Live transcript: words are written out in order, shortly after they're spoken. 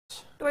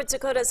North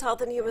Dakota's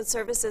Health and Human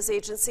Services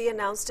Agency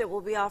announced it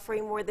will be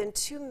offering more than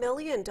 $2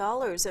 million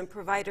in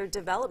provider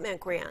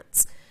development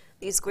grants.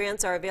 These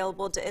grants are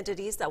available to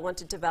entities that want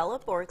to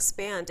develop or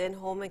expand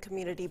in-home and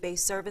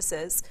community-based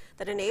services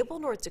that enable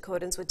North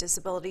Dakotans with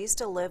disabilities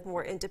to live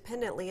more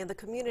independently in the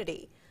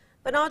community.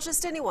 But not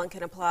just anyone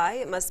can apply.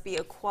 It must be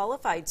a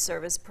qualified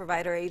service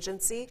provider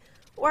agency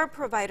or a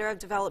provider of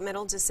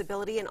developmental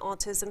disability and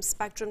autism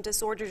spectrum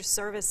disorder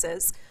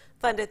services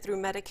funded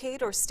through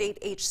Medicaid or state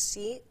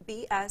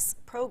HCBS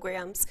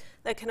programs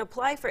that can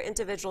apply for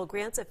individual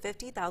grants of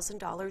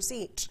 $50,000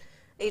 each.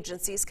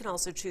 Agencies can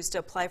also choose to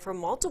apply for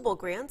multiple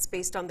grants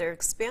based on their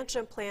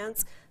expansion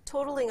plans,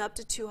 totaling up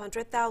to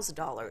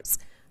 $200,000.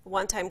 A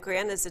one-time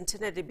grant is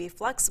intended to be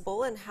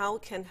flexible and how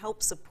it can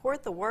help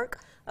support the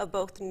work of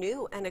both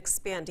new and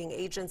expanding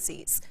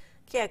agencies.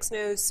 KX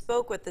News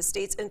spoke with the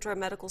state's interim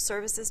medical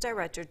services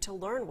director to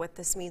learn what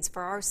this means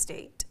for our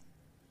state.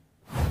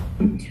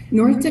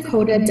 North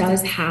Dakota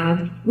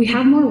we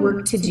have more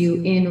work to do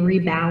in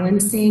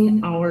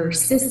rebalancing our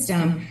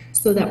system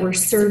so that we're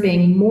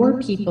serving more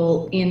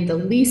people in the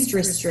least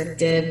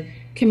restrictive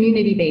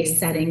community-based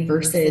setting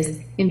versus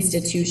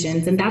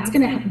institutions. And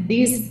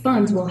these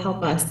funds will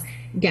help us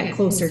get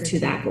closer to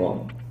that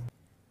goal.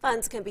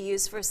 Funds can be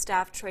used for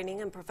staff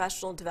training and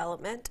professional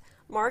development,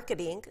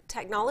 marketing,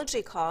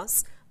 technology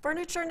costs,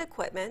 furniture and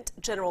equipment,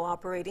 general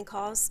operating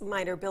costs,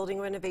 minor building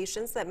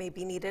renovations that may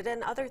be needed,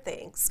 and other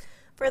things.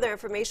 Further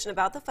information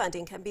about the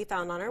funding can be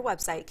found on our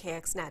website,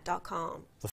 kxnet.com.